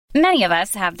Many of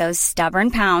us have those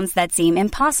stubborn pounds that seem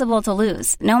impossible to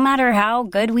lose, no matter how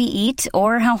good we eat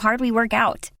or how hard we work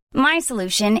out. My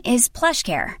solution is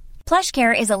PlushCare.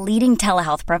 PlushCare is a leading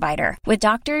telehealth provider with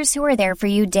doctors who are there for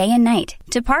you day and night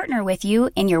to partner with you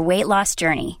in your weight loss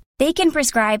journey. They can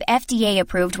prescribe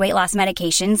FDA-approved weight loss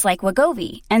medications like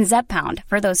Wegovy and Zepbound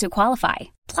for those who qualify.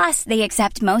 Plus, they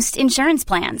accept most insurance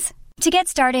plans. To get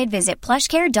started, visit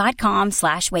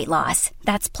plushcare.com/weightloss.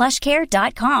 That's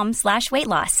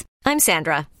plushcare.com/weightloss. I'm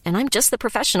Sandra, and I'm just the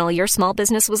professional your small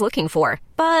business was looking for.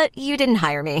 But you didn't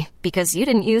hire me because you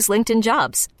didn't use LinkedIn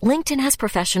Jobs. LinkedIn has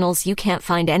professionals you can't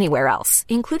find anywhere else,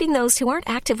 including those who aren't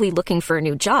actively looking for a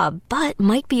new job, but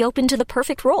might be open to the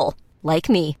perfect role, like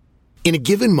me. In a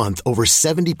given month, over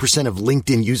 70% of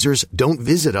LinkedIn users don't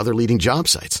visit other leading job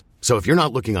sites. So if you're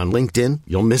not looking on LinkedIn,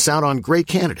 you'll miss out on great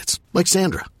candidates like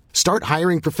Sandra. Start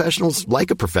hiring professionals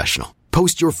like a professional.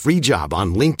 Post your free job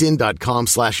on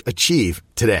linkedin.com/achieve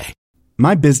today.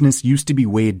 My business used to be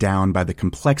weighed down by the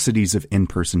complexities of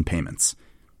in-person payments.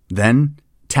 Then,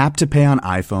 Tap to Pay on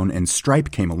iPhone and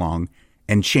Stripe came along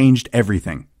and changed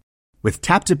everything. With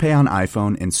Tap to Pay on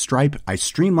iPhone and Stripe, I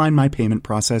streamlined my payment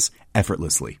process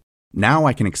effortlessly. Now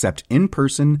I can accept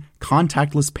in-person,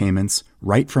 contactless payments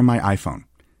right from my iPhone.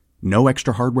 No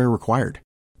extra hardware required.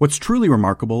 What's truly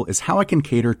remarkable is how I can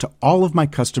cater to all of my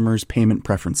customers' payment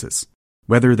preferences.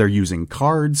 Whether they're using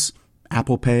cards,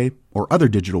 Apple Pay, or other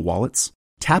digital wallets,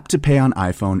 Tap to Pay on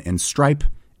iPhone and Stripe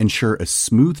ensure a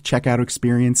smooth checkout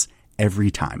experience every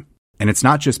time. And it's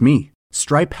not just me.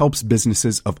 Stripe helps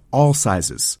businesses of all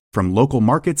sizes, from local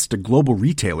markets to global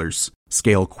retailers,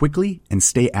 scale quickly and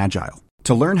stay agile.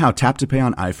 To learn how Tap to Pay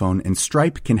on iPhone and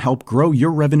Stripe can help grow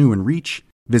your revenue and reach,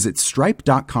 visit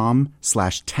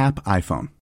stripe.com/tapiphone.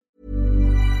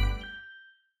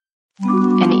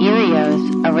 An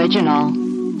Erios original.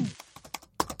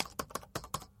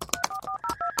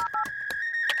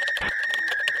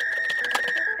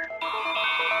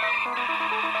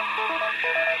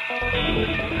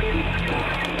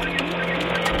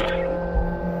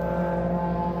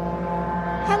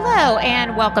 Hello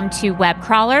and welcome to Web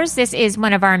Crawlers. This is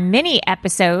one of our mini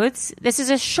episodes. This is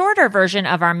a shorter version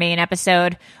of our main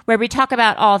episode where we talk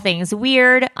about all things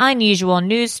weird, unusual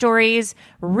news stories,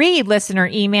 read listener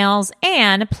emails,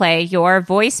 and play your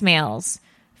voicemails.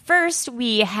 First,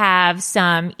 we have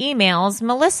some emails.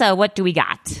 Melissa, what do we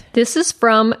got? This is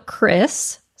from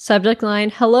Chris. Subject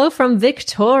line, hello from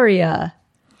Victoria.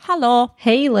 Hello.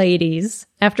 Hey, ladies.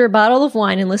 After a bottle of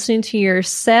wine and listening to your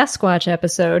Sasquatch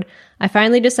episode, I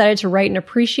finally decided to write an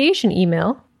appreciation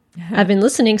email. I've been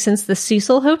listening since the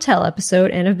Cecil Hotel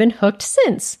episode and have been hooked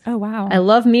since. Oh, wow. I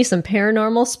love me some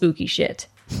paranormal spooky shit.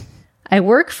 I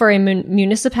work for a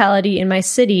municipality in my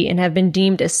city and have been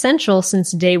deemed essential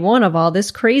since day one of all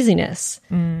this craziness.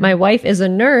 My wife is a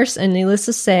nurse and, needless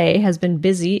to say, has been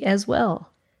busy as well.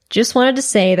 Just wanted to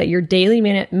say that your daily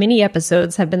mini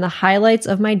episodes have been the highlights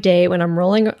of my day when I'm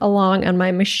rolling along on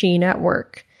my machine at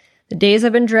work. The days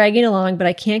have been dragging along, but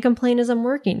I can't complain as I'm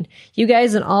working. You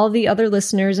guys and all the other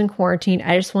listeners in quarantine,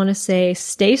 I just want to say,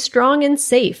 stay strong and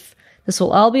safe. This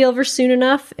will all be over soon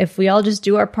enough if we all just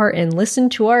do our part and listen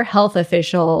to our health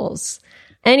officials.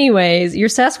 Anyways, your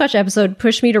Sasquatch episode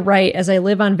pushed me to write as I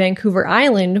live on Vancouver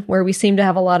Island, where we seem to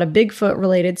have a lot of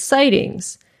Bigfoot-related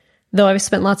sightings. Though I've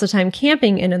spent lots of time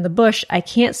camping and in the bush, I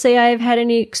can't say I've had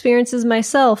any experiences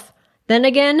myself. Then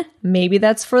again, maybe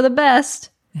that's for the best.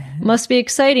 Must be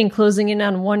exciting closing in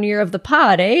on 1 year of the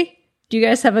pod, eh? Do you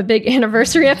guys have a big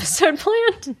anniversary episode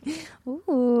planned?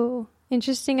 Ooh,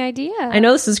 interesting idea. I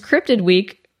know this is Cryptid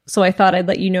Week, so I thought I'd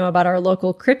let you know about our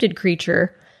local cryptid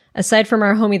creature. Aside from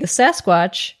our homie the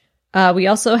Sasquatch, we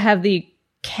also have the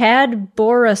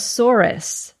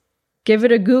Cadborosaurus. Give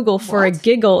it a Google for a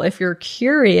giggle if you're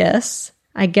curious.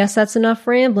 I guess that's enough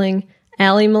rambling.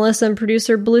 Allie, Melissa, and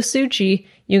producer Blusucci,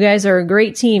 you guys are a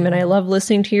great team, and I love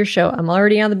listening to your show. I'm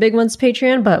already on the Big Ones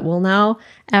Patreon, but will now,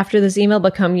 after this email,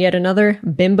 become yet another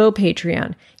Bimbo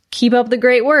Patreon. Keep up the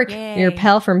great work. Yay. Your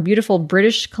pal from beautiful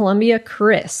British Columbia,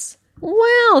 Chris.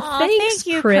 Wow, thanks, thank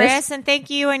you, Chris. and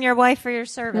thank you and your wife for your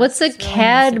service. What's a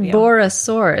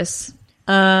Cadborosaurus?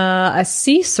 A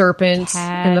sea serpent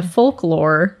in the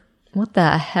folklore. What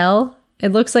the hell?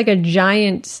 It looks like a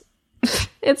giant...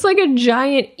 It's like a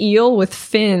giant eel with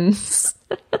fins.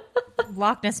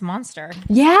 Loch Ness Monster.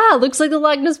 Yeah, it looks like the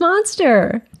Loch Ness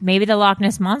Monster. Maybe the Loch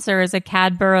Ness Monster is a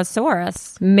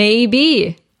Cadborosaurus.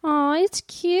 Maybe. Aw, it's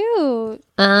cute.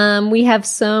 We have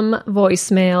some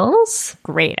voicemails.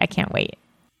 Great, I can't wait.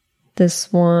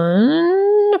 This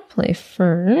one, play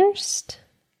first.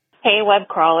 Hey, web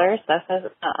crawlers. This is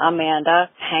Amanda,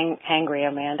 hangry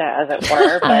Amanda, as it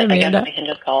were. But I guess we can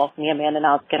just call me Amanda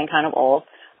now. It's getting kind of old.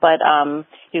 but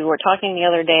we were talking the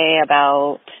other day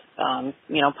about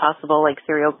possible like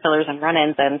serial killers and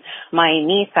run-ins, and my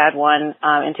niece had one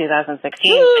in 2016.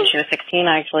 And she was 16.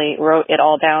 I actually wrote it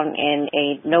all down in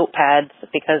a notepad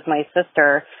because my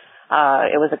sister,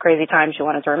 it was a crazy time. She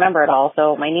wanted to remember it all.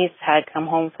 So my niece had come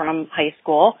home from high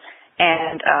school,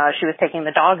 and she was taking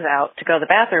the dogs out to go to the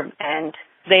bathroom, and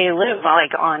they live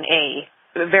like on a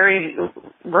very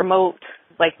remote,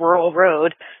 like rural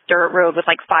road, dirt road with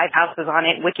like 5 houses on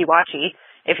it, Wikiwachi,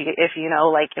 if you know,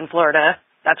 like in Florida.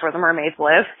 That's where the mermaids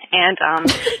live. And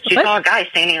she saw a guy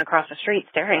standing across the street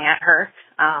staring at her,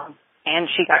 and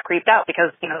she got creeped out because,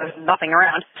 there's nothing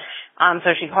around.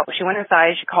 So she went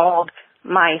inside, she called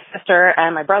my sister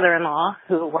and my brother-in-law,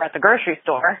 who were at the grocery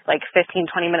store, like 15,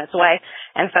 20 minutes away,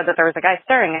 and said that there was a guy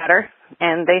staring at her.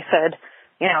 And they said,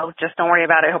 just don't worry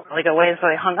about it, he'll probably go away. So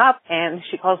they hung up, and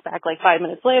she calls back like 5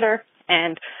 minutes later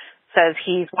and says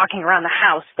he's walking around the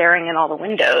house staring in all the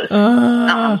windows.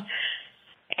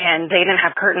 And they didn't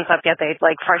have curtains up yet. They'd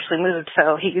like freshly moved,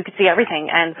 so you could see everything.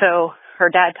 And so her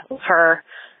dad tells her,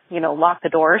 lock the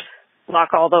doors,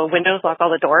 lock all the windows, lock all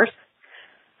the doors.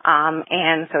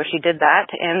 And so she did that.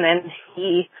 And then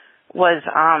he went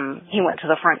to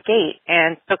the front gate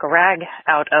and took a rag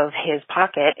out of his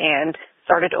pocket and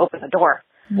started to open the door.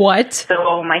 What?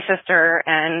 So my sister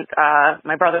and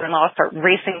my brother-in-law start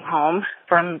racing home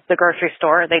from the grocery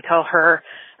store. They tell her,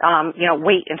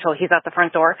 wait until he's at the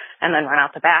front door and then run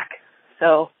out the back.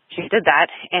 So she did that,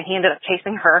 and he ended up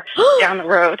chasing her down the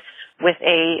road with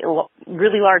a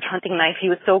really large hunting knife. He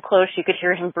was so close, you could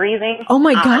hear him breathing. Oh,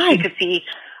 my God. You could see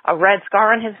a red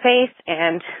scar on his face,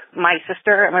 and my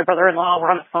sister and my brother-in-law were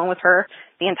on the phone with her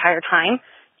the entire time.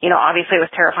 Obviously it was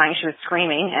terrifying. She was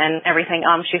screaming and everything.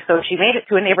 So she made it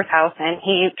to a neighbor's house, and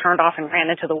he turned off and ran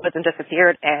into the woods and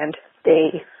disappeared, and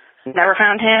they never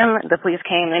found him. The police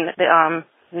came and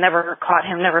never caught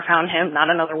him, never found him,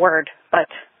 not another word. But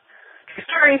true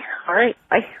story. All right,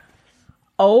 bye.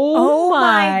 Oh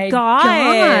my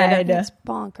God. That's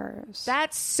bonkers.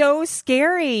 That's so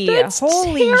scary. That's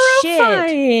Holy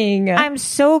terrifying. shit. I'm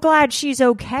so glad she's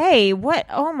okay. What?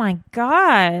 Oh my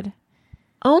God.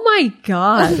 Oh my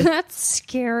God. That's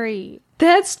scary.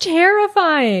 That's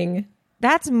terrifying.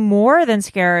 That's more than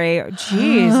scary.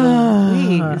 Jeez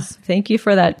Louise. Thank you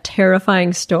for that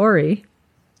terrifying story.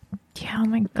 Yeah, oh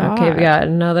my God. Okay, we got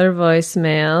another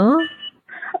voicemail.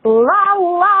 La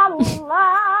la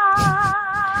la.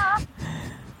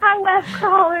 Hi, Web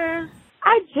Crawlers.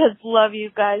 I just love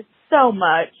you guys so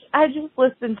much. I just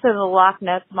listened to the Loch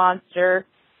Ness Monster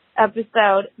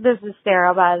episode. This is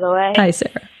Sarah, by the way. Hi,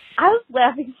 Sarah. I was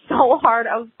laughing so hard,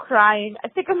 I was crying. I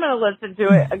think I'm going to listen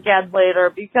to it again later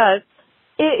because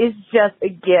it is just a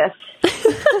gift.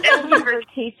 Thank you for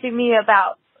teaching me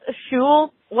about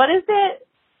Shul. What is it?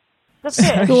 The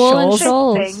fish. Shul and Fish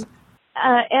shoals. thing.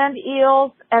 And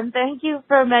eels. And thank you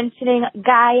for mentioning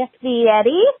Guy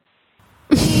Fieri.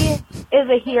 He is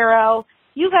a hero.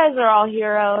 You guys are all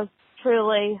heroes,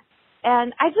 truly.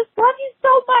 And I just love you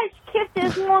so much.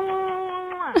 Kisses.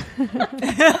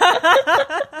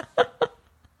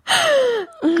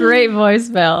 Great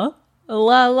voicemail.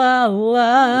 La la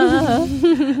la.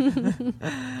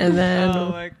 And then Oh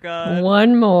my God.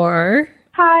 one more.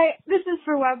 Hi, this is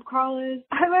for Web Crawlers.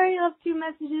 I've already left 2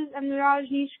 messages. I'm the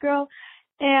Rajneesh girl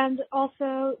and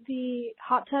also the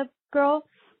hot tub girl.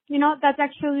 That's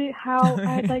actually how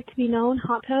I'd like to be known,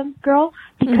 hot tub girl,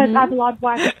 because I have a lot of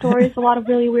wacky stories. A lot of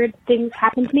really weird things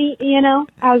happen to me,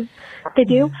 as they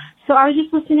do. So I was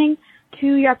just listening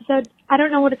to your episode. I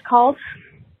don't know what it's called,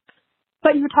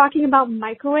 but you were talking about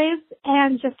microwaves,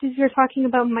 and just as you were talking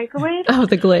about microwaves, Oh,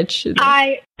 the glitch.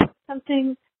 I put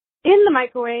something in the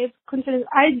microwave. Coincidence.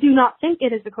 I do not think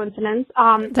it is a coincidence.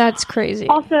 That's crazy.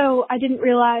 Also, I didn't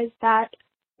realize that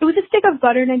it was a stick of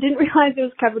butter, and I didn't realize it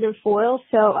was covered in foil,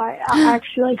 so I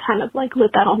actually kind of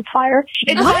lit that on fire.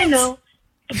 And I know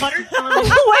the butter's on.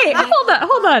 Wait,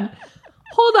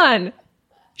 hold on.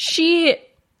 She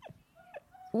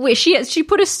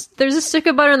put there's a stick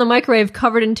of butter in the microwave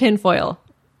covered in tin foil.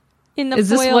 In the Is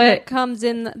this foil what- that comes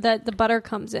in, that the butter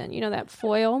comes in. That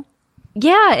foil?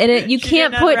 Yeah, and you She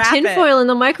can't didn't put unwrap tin it. foil in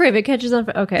the microwave. It catches on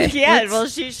fire. Okay. Yeah, well,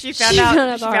 she found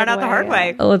out the hard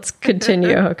way. Let's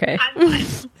continue. Okay.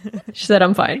 She said,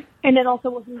 I'm fine. And it also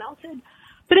wasn't melted.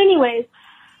 But anyways,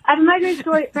 I have a microwave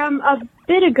story from a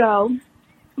bit ago.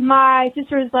 My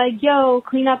sister was like, yo,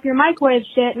 clean up your microwave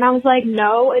shit. And I was like,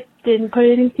 no, it didn't put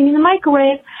anything in the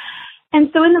microwave. And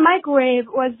so in the microwave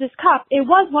was this cup. It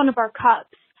was one of our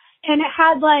cups. And it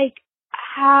had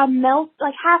half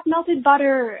melted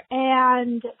butter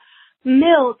and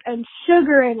milk and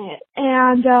sugar in it.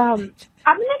 And I've been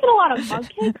making a lot of mug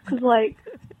cakes because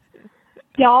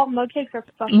Y'all, mug cakes are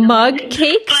fucking Mug amazing.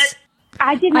 cakes? But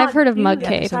I did not I've heard of do mug this.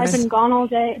 cakes. I've been gone all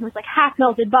day, and it was like half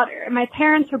melted butter. And my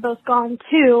parents were both gone,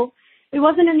 too. It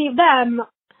wasn't any of them.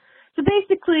 So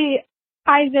basically,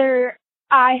 either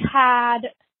I had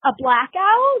a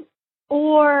blackout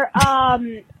or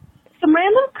some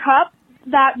random cup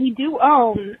that we do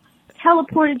own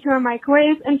teleported to a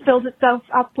microwave and filled itself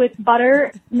up with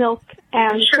butter, milk,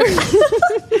 and sugar.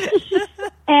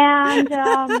 And,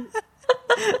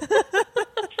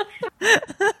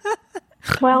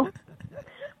 well,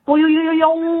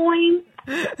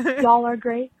 y'all are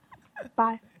great.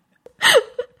 Bye.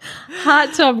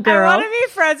 Hot tub girl. I want to be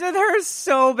friends with her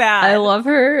so bad. I love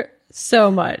her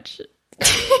so much.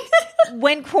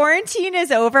 When quarantine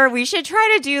is over, we should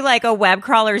try to do like a web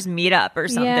crawlers meetup or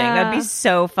something. Yeah. That'd be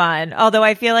so fun. Although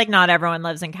I feel like not everyone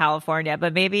lives in California,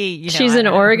 but maybe, you know. She's I in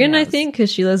don't know, who Oregon, I knows? think,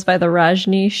 because she lives by the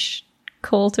Rajneesh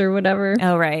cult or whatever.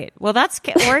 Oh, right. Well,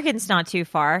 Oregon's not too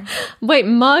far. Wait,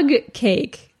 mug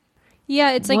cake.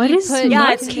 Yeah, it's like What you is put mug Yeah,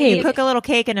 mug it's, cake? you cook a little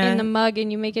cake in in the mug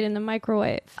and you make it in the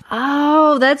microwave.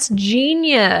 Oh, that's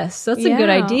genius. That's a good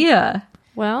Yeah. idea.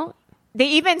 Well, They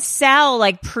even sell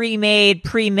like pre-made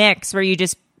pre-mix where you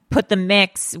just put the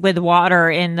mix with water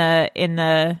in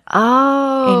the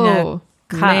Oh,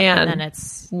 cup, man. and then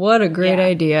it's What a great Yeah.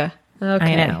 idea.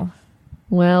 Okay. I know.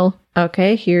 Well,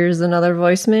 okay, here's another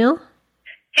voicemail.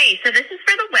 Hey, so this is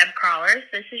for the web crawlers.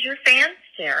 This is your fan,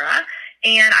 Sarah.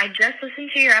 And I just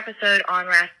listened to your episode on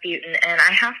Rasputin, and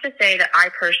I have to say that I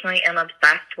personally am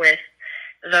obsessed with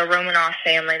the Romanov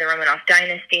family, the Romanov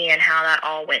dynasty, and how that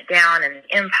all went down, and the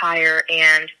empire.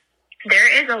 And there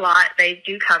is a lot, they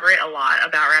do cover it a lot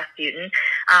about Rasputin.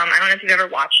 I don't know if you've ever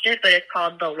watched it, but it's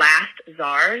called The Last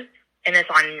Tsars, and it's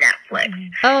on Netflix.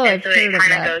 Oh, And I've so heard it of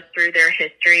kind of that. goes through their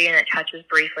history, and it touches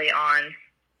briefly on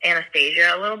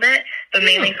Anastasia a little bit, but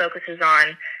mainly focuses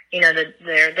on, you know,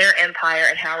 their empire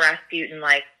and how Rasputin,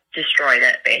 like, destroyed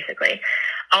it, basically.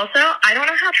 Also, I don't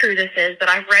know how true this is, but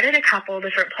I've read it a couple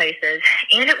different places,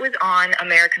 and it was on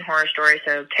American Horror Story,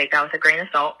 so take that with a grain of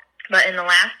salt. But in the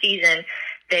last season,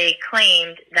 they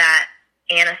claimed that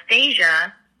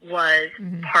Anastasia was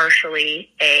partially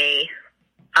a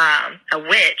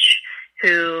witch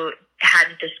who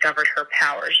hadn't discovered her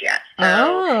powers yet.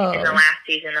 So in the last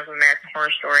season of American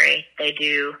Horror Story, they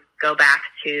do go back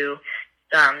to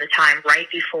the time right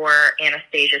before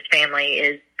Anastasia's family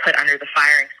is put under the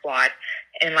firing squad,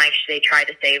 and like they try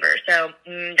to save her. So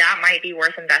that might be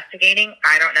worth investigating.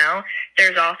 I don't know.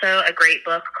 There's also a great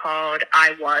book called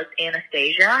I Was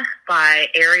Anastasia by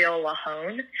Ariel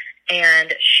Lahone,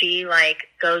 and she like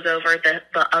goes over the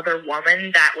other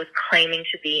woman that was claiming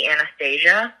to be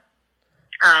Anastasia.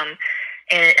 And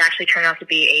it actually turned out to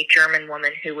be a German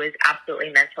woman who was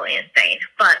absolutely mentally insane,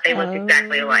 but they looked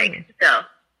exactly alike. So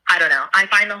I don't know. I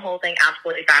find the whole thing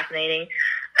absolutely fascinating,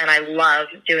 and I love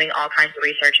doing all kinds of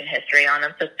research and history on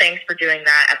them. So thanks for doing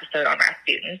that episode on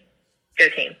Rasputin. Go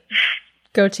team.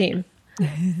 Go team.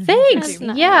 Thanks.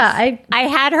 Nice. Yeah, I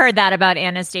had heard that about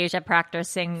Anastasia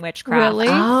practicing witchcraft. Really?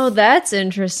 Oh, that's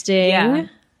interesting. Yeah.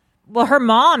 Well, her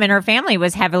mom and her family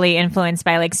was heavily influenced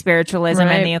by like spiritualism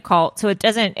Right. and the occult, so it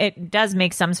does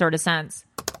make some sort of sense.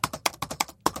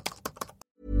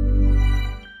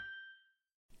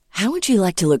 How would you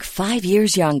like to look 5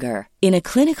 years younger? In a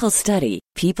clinical study,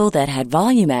 people that had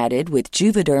volume added with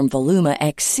Juvederm Voluma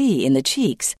XC in the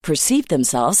cheeks perceived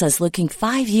themselves as looking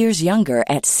 5 years younger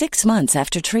at 6 months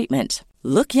after treatment.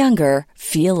 Look younger,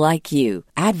 feel like you.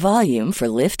 Add volume for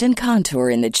lift and contour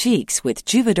in the cheeks with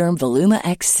Juvederm Voluma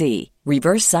XC.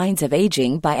 Reverse signs of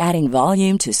aging by adding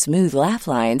volume to smooth laugh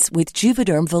lines with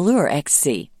Juvederm Volure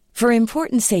XC. For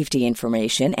important safety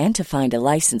information and to find a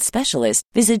licensed specialist,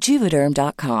 visit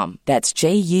Juvederm.com. That's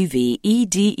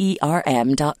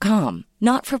JUVEDERM.com.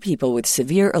 Not for people with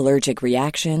severe allergic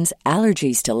reactions,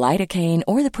 allergies to lidocaine,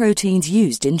 or the proteins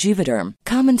used in Juvederm.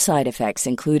 Common side effects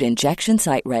include injection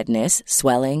site redness,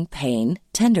 swelling, pain,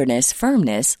 tenderness,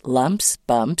 firmness, lumps,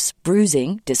 bumps,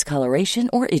 bruising, discoloration,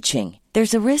 or itching.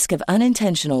 There's a risk of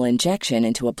unintentional injection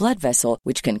into a blood vessel,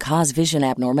 which can cause vision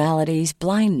abnormalities,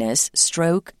 blindness,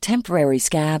 stroke, temporary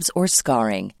scabs, or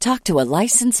scarring. Talk to a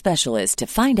licensed specialist to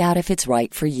find out if it's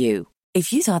right for you.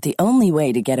 If you thought the only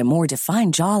way to get a more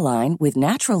defined jawline with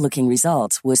natural-looking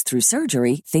results was through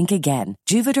surgery, think again.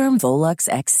 Juvederm Volux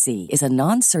XC is a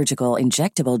non-surgical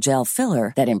injectable gel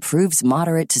filler that improves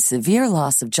moderate to severe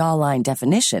loss of jawline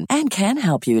definition and can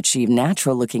help you achieve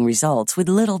natural-looking results with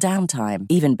little downtime.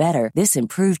 Even better, this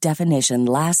improved definition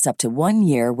lasts up to 1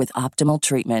 year with optimal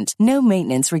treatment. No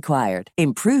maintenance required.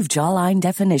 Improve jawline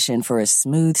definition for a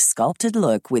smooth, sculpted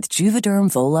look with Juvederm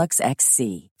Volux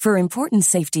XC. For important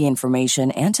safety information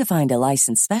and to find a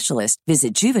licensed specialist,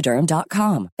 visit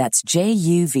Juvederm.com. That's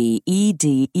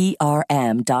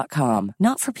JUVEDERM.com.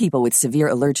 Not for people with severe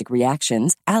allergic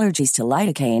reactions, allergies to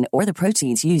lidocaine, or the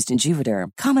proteins used in Juvederm.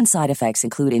 Common side effects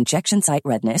include injection site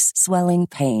redness, swelling,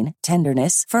 pain,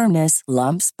 tenderness, firmness,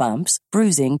 lumps, bumps,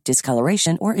 bruising,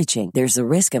 discoloration, or itching. There's a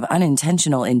risk of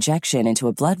unintentional injection into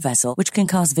a blood vessel, which can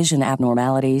cause vision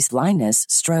abnormalities, blindness,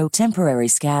 stroke, temporary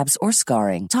scabs, or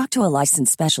scarring. Talk to a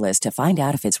licensed specialist to find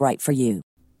out if it's right for you.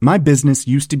 My business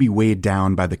used to be weighed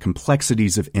down by the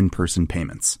complexities of in-person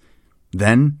payments.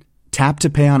 Then, Tap to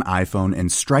Pay on iPhone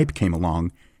and Stripe came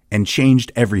along and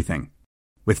changed everything.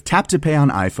 With Tap to Pay on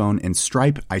iPhone and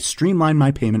Stripe, I streamlined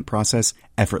my payment process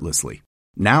effortlessly.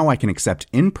 Now I can accept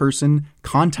in-person,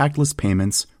 contactless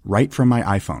payments right from my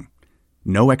iPhone.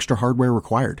 No extra hardware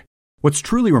required. What's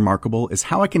truly remarkable is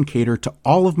how I can cater to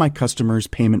all of my customers'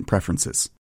 payment preferences.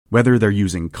 Whether they're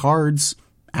using cards,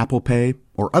 Apple Pay,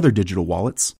 or other digital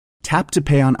wallets, Tap to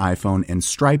Pay on iPhone and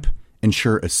Stripe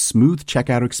ensure a smooth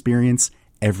checkout experience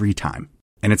every time.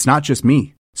 And it's not just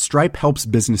me. Stripe helps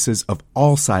businesses of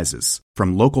all sizes,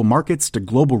 from local markets to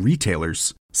global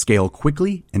retailers, scale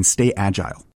quickly and stay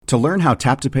agile. To learn how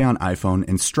Tap to Pay on iPhone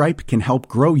and Stripe can help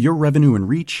grow your revenue and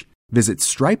reach, visit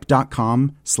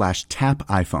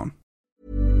stripe.com/tapiphone.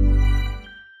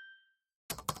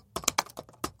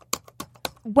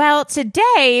 Well,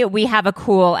 today we have a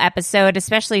cool episode,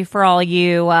 especially for all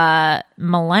you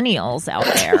millennials out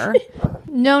there.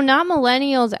 No, not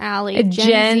millennials, Allie.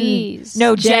 Gen Zs.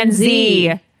 No, Gen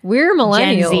Z. We're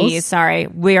millennials. Gen Z, sorry.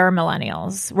 We're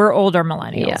millennials. We're older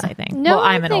millennials, I think. No, well,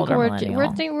 I'm an I older think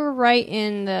millennial. we're right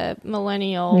in the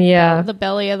millennial, the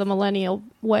belly of the millennial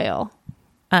whale.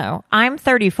 Oh, I'm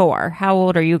 34. How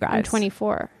old are you guys? I'm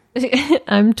 24.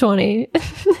 I'm 20.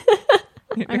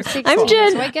 I'm 16. I'm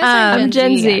Gen, so I guess I'm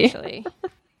Gen Z. actually.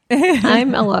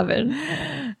 I'm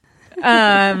 11.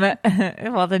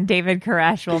 Well, then David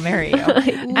Koresh will marry you.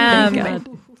 God.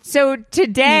 So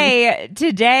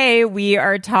today we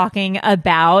are talking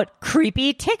about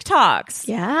creepy TikToks.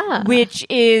 Yeah. Which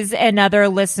is another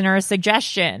listener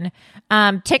suggestion.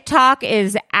 TikTok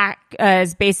is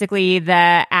basically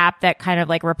the app that kind of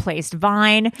like replaced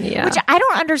Vine, which I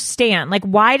don't understand. Like,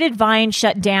 why did Vine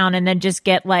shut down and then just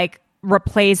get like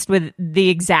replaced with the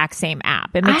exact same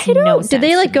app? It makes no sense. Did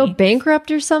they like go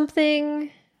bankrupt or something?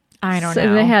 I don't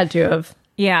know. They had to have.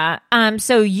 Yeah.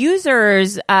 So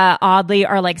users oddly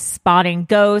are like spotting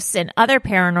ghosts and other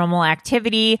paranormal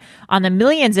activity on the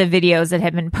millions of videos that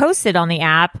have been posted on the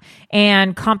app,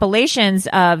 and compilations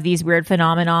of these weird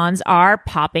phenomenons are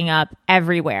popping up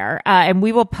everywhere. And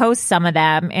we will post some of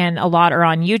them, and a lot are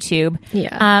on YouTube.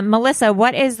 Yeah. Melissa,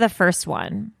 what is the first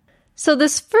one? So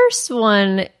this first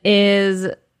one is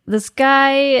this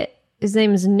guy, his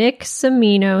name is Nick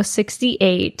Semino,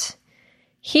 68.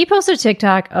 He posted a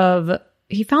TikTok of,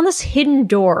 he found this hidden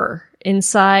door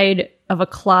inside of a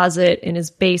closet in his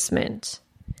basement.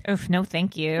 Oof, no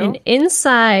thank you. And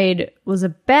inside was a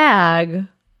bag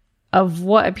of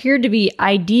what appeared to be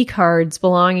ID cards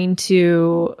belonging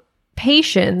to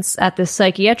patients at this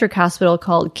psychiatric hospital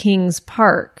called Kings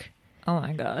Park. Oh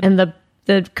my God. And the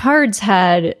cards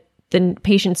had the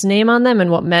patient's name on them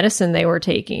and what medicine they were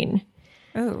taking.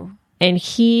 Oh. And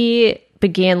he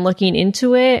began looking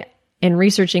into it and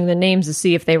researching the names to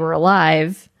see if they were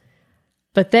alive.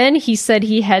 But then he said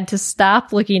he had to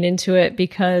stop looking into it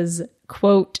because,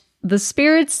 quote, the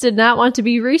spirits did not want to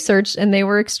be researched and they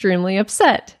were extremely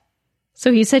upset.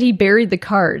 So he said he buried the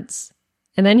cards.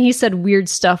 And then he said weird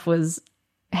stuff was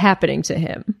happening to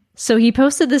him. So he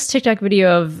posted this TikTok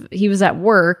video of he was at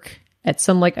work at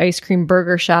some like ice cream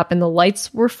burger shop and the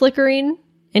lights were flickering.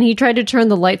 And he tried to turn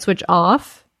the light switch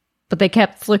off, but they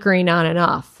kept flickering on and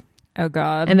off. Oh,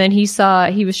 God. And then he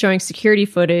was showing security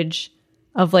footage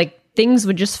of like things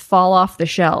would just fall off the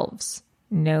shelves.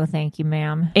 No, thank you,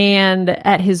 ma'am. And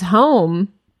at his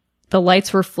home, the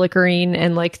lights were flickering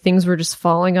and like things were just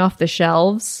falling off the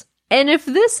shelves. And if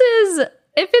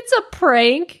it's a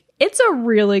prank, it's a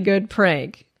really good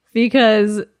prank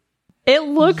because it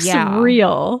looks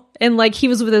real. And like he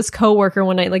was with his coworker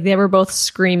one night, like they were both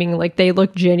screaming, like they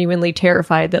looked genuinely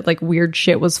terrified that like weird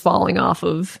shit was falling off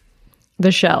of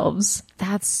the shelves.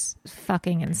 That's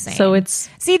fucking insane. So this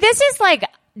is like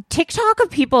TikTok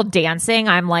of people dancing.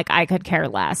 I'm like, I could care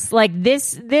less. Like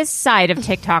this side of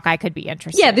TikTok, I could be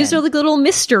interested. Yeah, these are like little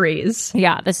mysteries.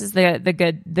 Yeah, this is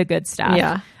the good stuff.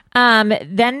 Yeah.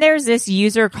 Then there's this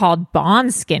user called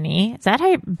Bonskinny. Is that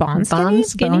how Bonskinny?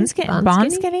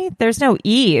 There's no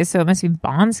E, so it must be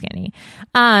Bonskinny.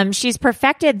 She's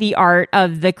perfected the art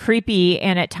of the creepy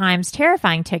and at times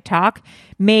terrifying TikTok,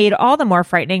 made all the more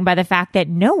frightening by the fact that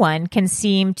no one can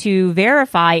seem to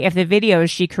verify if the videos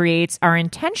she creates are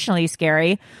intentionally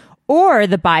scary or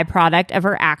the byproduct of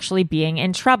her actually being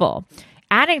in trouble.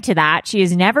 Adding to that, she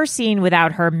is never seen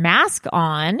without her mask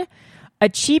on, a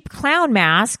cheap clown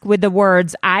mask with the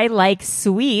words "I like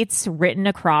sweets" written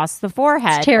across the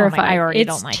forehead. It's terrifying. I already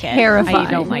don't like it.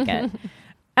 I don't like it.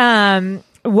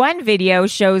 One video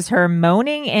shows her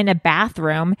moaning in a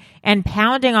bathroom and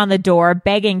pounding on the door,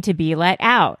 begging to be let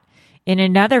out. In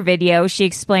another video, she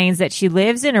explains that she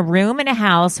lives in a room in a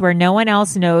house where no one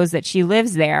else knows that she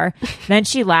lives there. Then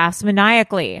she laughs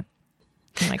maniacally.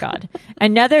 Oh my God.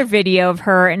 Another video of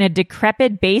her in a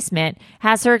decrepit basement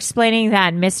has her explaining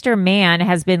that Mr. Man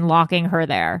has been locking her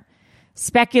there.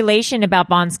 Speculation about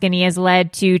Bonskinny has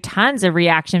led to tons of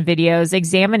reaction videos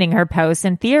examining her posts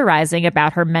and theorizing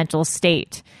about her mental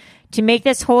state. To make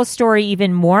this whole story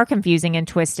even more confusing and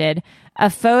twisted, a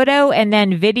photo and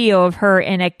then video of her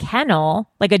in a kennel,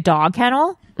 like a dog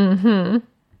kennel,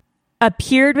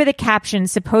 appeared with a caption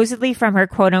supposedly from her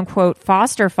quote-unquote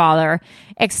foster father,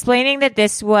 explaining that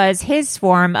this was his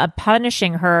form of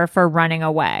punishing her for running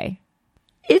away.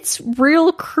 It's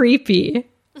real creepy.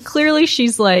 Clearly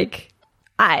she's like,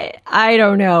 I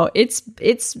don't know. It's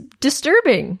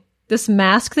disturbing. This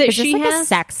mask that she has. Is a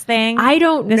sex thing? I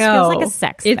don't know. This feels like a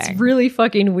sex thing. It's really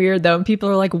fucking weird though. And people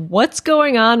are like, what's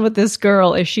going on with this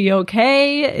girl? Is she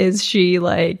okay? Is she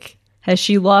like, has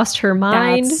she lost her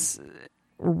mind? That's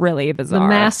really bizarre. The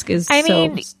mask is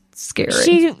so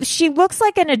scary. She looks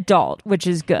like an adult, which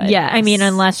is good. Yeah. I mean,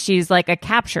 unless she's like a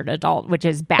captured adult, which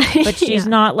is bad. But she's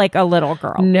not like a little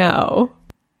girl. No.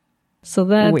 So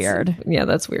that's weird. Yeah,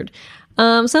 that's weird.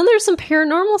 So then there's some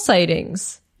paranormal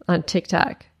sightings on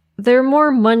TikTok. They're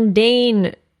more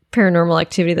mundane paranormal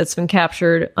activity that's been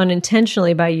captured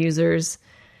unintentionally by users.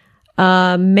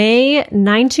 May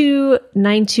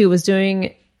 9292 was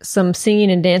doing some singing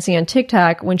and dancing on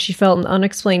TikTok when she felt an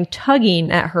unexplained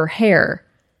tugging at her hair.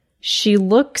 She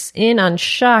looks in on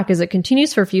shock as it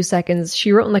continues for a few seconds.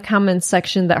 She wrote in the comments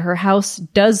section that her house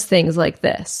does things like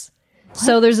this. What?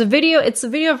 So there's a video, it's a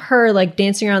video of her like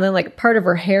dancing around, then like part of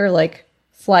her hair like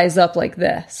flies up like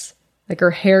this. Like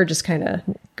her hair just kind of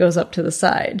goes up to the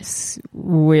side. It's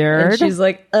weird. And she's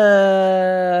like,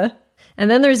 And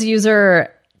then there's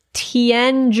user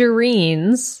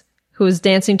Tiangerines, who was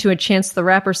dancing to a Chance the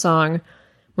Rapper song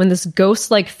when this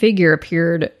ghost-like figure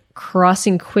appeared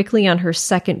crossing quickly on her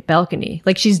second balcony.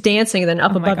 Like she's dancing, and then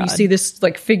up above you see this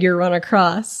like figure run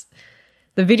across.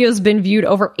 The video's been viewed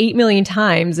over 8 million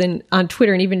times on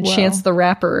Twitter, and even Chance the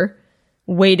Rapper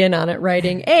weighed in on it,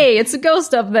 writing, "Hey, it's a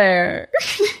ghost up there."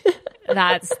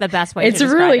 That's the best way to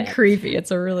describe really it. Creepy.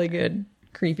 It's a really good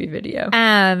creepy video.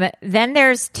 Then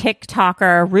there's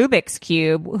TikToker Rubik's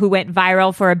Cube, who went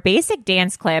viral for a basic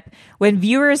dance clip when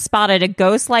viewers spotted a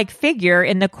ghost-like figure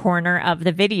in the corner of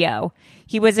the video.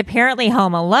 He was apparently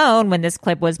home alone when this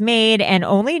clip was made and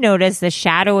only noticed the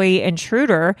shadowy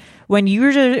intruder when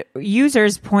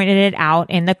users pointed it out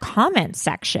in the comments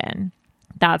section.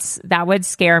 That would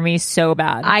scare me so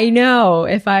bad. I know.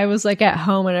 If I was like at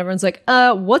home and everyone's like,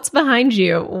 what's behind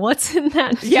you? What's in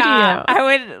that video? Yeah, I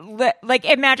would like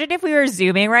imagine if we were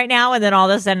Zooming right now and then all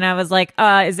of a sudden I was like,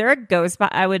 is there a ghost?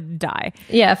 I would die.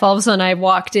 Yeah, if all of a sudden I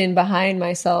walked in behind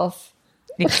myself.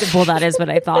 Well, that is what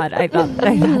I thought. I thought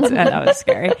that was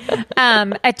scary.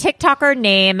 A TikToker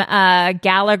named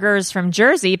Gallagher's from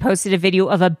Jersey posted a video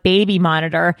of a baby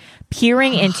monitor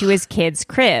peering into his kid's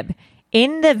crib.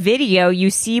 In the video, you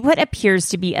see what appears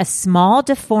to be a small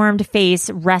deformed face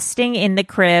resting in the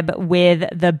crib with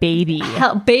the baby.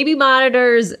 Baby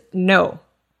monitors, no.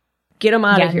 Get them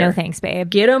out of here. No thanks, babe.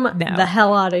 Get them the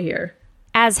hell out of here.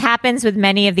 As happens with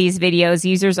many of these videos,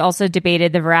 users also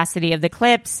debated the veracity of the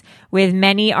clips, with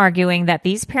many arguing that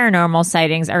these paranormal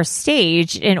sightings are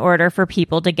staged in order for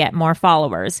people to get more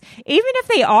followers. Even if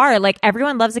they are, like,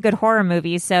 everyone loves a good horror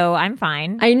movie, so I'm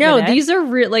fine. I know, these are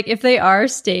like, if they are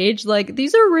staged, like,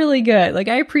 these are really good. Like,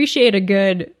 I appreciate a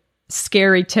good,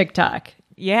 scary TikTok.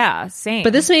 Yeah, same.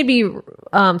 But this made me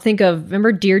think of,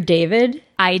 remember Dear David?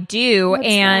 I do, What's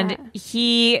and that?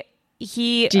 he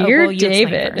Dear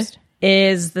David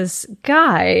is this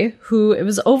guy who, it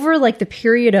was over like the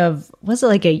period of, was it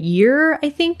like a year? I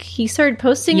think he started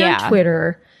posting on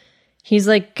Twitter. He's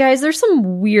like, guys, there's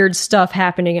some weird stuff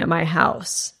happening at my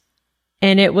house.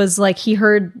 And it was like,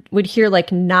 would hear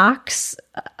like knocks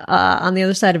on the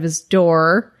other side of his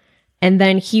door. And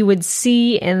then he would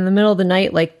see in the middle of the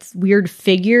night, like weird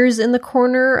figures in the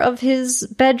corner of his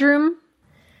bedroom.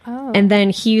 Oh. And then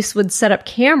he would set up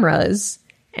cameras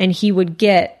and he would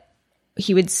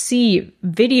see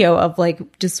video of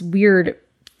like just weird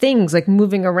things like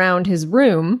moving around his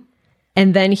room.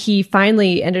 And then he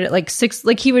finally ended at like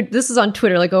this is on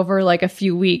Twitter, like over like a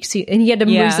few weeks. He had to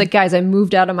move. He's like, guys, I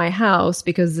moved out of my house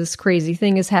because this crazy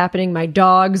thing is happening. My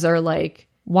dogs are like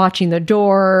watching the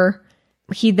door.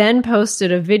 He then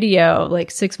posted a video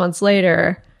like 6 months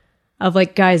later of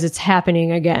like, guys, it's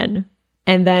happening again.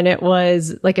 And then it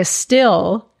was like a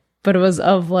still, but it was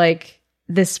of like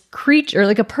this creature,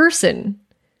 like a person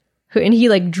and he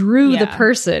like drew the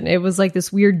person. It was like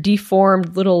this weird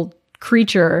deformed little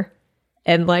creature.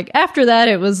 And like after that,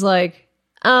 it was like,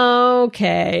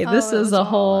 okay, this is a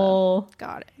whole.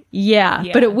 Got it. Yeah,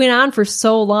 but it went on for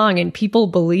so long, and people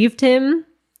believed him.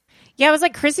 Yeah, it was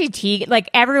like Chrissy Teigen. Like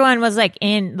everyone was like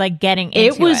getting into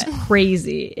it. It was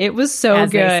crazy. It was so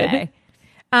good.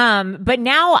 But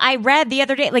now I read the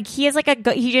other day, like he has like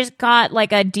he just got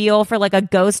like a deal for like a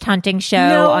ghost hunting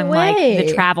show on like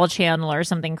the Travel Channel or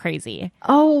something crazy.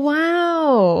 Oh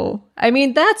wow! I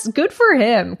mean, that's good for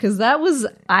him because I was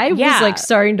like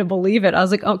starting to believe it. I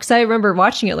was like, oh, because I remember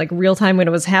watching it like real time when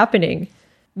it was happening.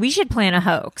 We should plan a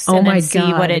hoax and then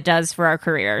see what it does for our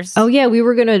careers. Oh yeah, we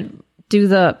were gonna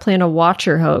plan a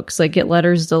Watcher hoax, like get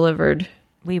letters delivered.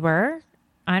 We were.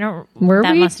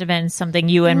 That must have been something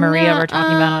you and Maria were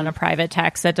talking about on a private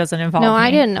text that doesn't involve me.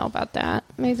 I didn't know about that.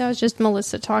 Maybe that was just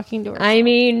Melissa talking to herself. I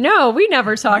mean, no, we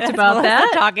never talked about Melissa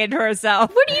that. Talking to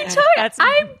herself. What are you talking?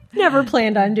 I never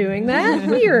planned on doing that.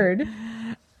 Weird.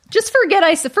 Just forget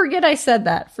I said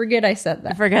that. Forget I said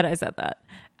that.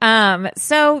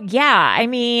 So yeah, I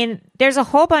mean, there's a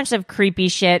whole bunch of creepy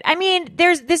shit. I mean,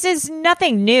 this is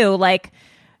nothing new. Like,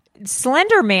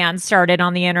 Slender Man started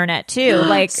on the internet too.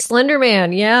 Like Slender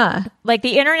Man, yeah. Like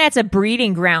the internet's a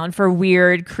breeding ground for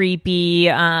weird, creepy,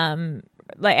 and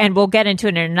we'll get into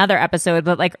it in another episode,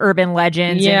 but like urban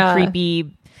legends and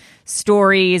creepy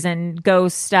stories and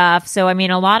ghost stuff. So I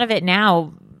mean, a lot of it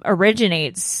now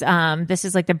originates. This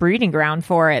is like the breeding ground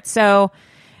for it. So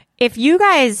if you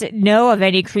guys know of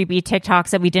any creepy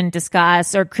TikToks that we didn't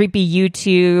discuss, or creepy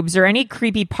YouTubes, or any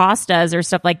creepy pastas or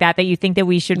stuff like that you think that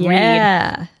we should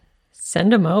read,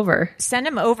 send them over.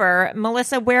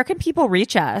 Melissa, where can people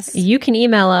reach us? You can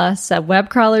email us at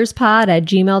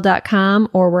webcrawlerspod@gmail.com,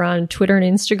 or we're on Twitter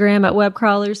and Instagram at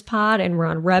webcrawlerspod, and we're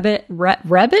on Reddit.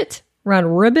 Reddit? We're on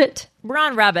Ribbit. We're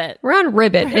on Reddit. We're on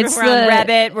Ribbit. We're on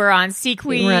Reddit. We're on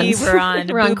Sequee. We're on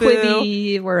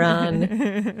Quibi. We're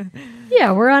on.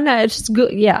 Yeah, we're on. It's just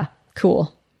good. Yeah,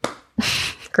 cool.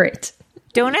 Great.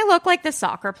 Don't I look like the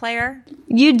soccer player?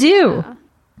 You do. Yeah,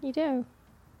 you do.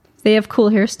 They have cool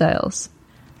hairstyles.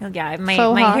 Oh, yeah, my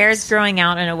hair's growing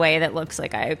out in a way that looks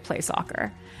like I play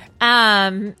soccer.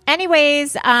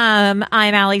 Anyways, I'm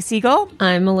Allie Siegel.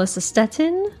 I'm Melissa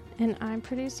Stettin. And I'm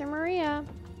producer Maria.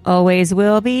 Always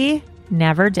will be.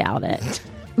 Never doubt it.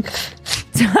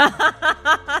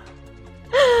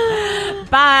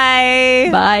 Bye.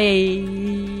 Bye.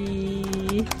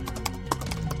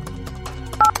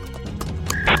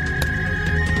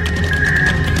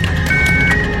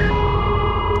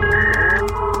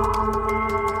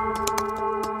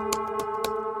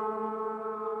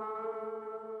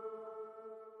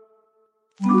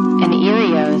 An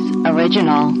Erios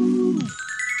original.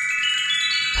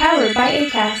 Powered by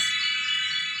Acast.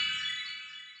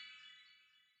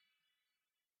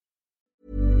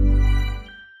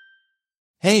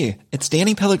 Hey, it's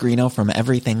Danny Pellegrino from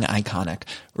Everything Iconic.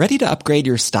 Ready to upgrade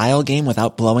your style game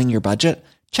without blowing your budget?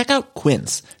 Check out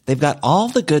Quince. They've got all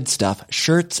the good stuff,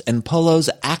 shirts and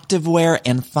polos, activewear,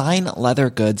 and fine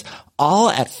leather goods, all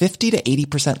at 50 to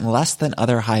 80% less than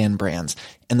other high-end brands.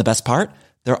 And the best part?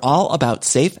 They're all about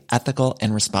safe, ethical,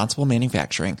 and responsible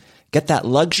manufacturing. Get that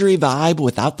luxury vibe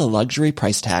without the luxury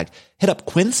price tag. Hit up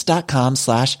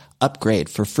quince.com/upgrade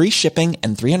for free shipping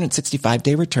and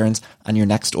 365-day returns on your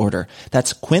next order.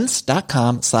 That's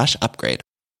quince.com/upgrade.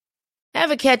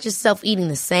 Ever catch yourself eating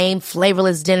the same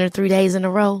flavorless dinner 3 days in a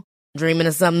row? Dreaming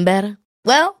of something better?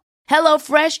 Well,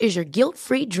 HelloFresh is your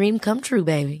guilt-free dream come true,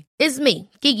 baby. It's me,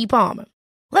 Keke Palmer.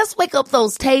 Let's wake up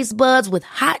those taste buds with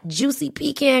hot, juicy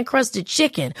pecan-crusted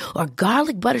chicken or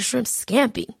garlic butter shrimp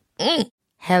scampi.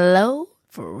 Hello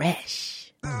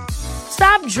Fresh.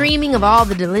 Stop dreaming of all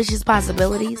the delicious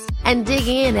possibilities and dig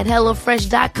in at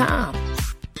HelloFresh.com.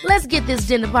 Let's get this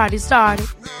dinner party started.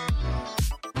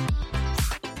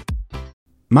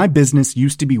 My business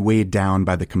used to be weighed down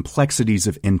by the complexities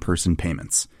of in-person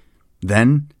payments.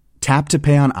 Then, Tap to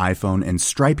Pay on iPhone and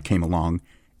Stripe came along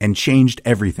and changed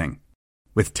everything.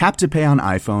 With Tap to Pay on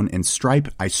iPhone and Stripe,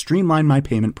 I streamline my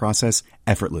payment process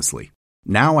effortlessly.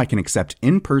 Now I can accept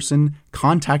in-person,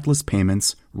 contactless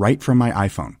payments right from my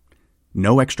iPhone.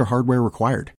 No extra hardware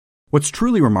required. What's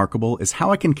truly remarkable is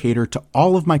how I can cater to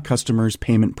all of my customers'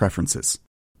 payment preferences.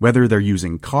 Whether they're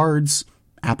using cards,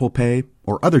 Apple Pay,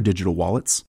 or other digital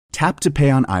wallets, Tap to Pay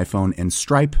on iPhone and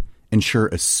Stripe ensure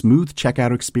a smooth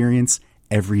checkout experience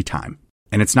every time.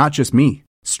 And it's not just me.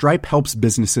 Stripe helps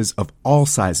businesses of all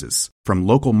sizes, from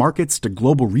local markets to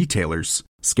global retailers,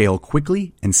 scale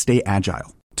quickly and stay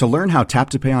agile. To learn how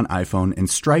Tap to Pay on iPhone and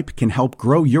Stripe can help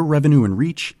grow your revenue and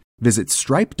reach, visit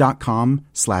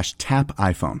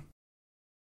stripe.com/tapiphone.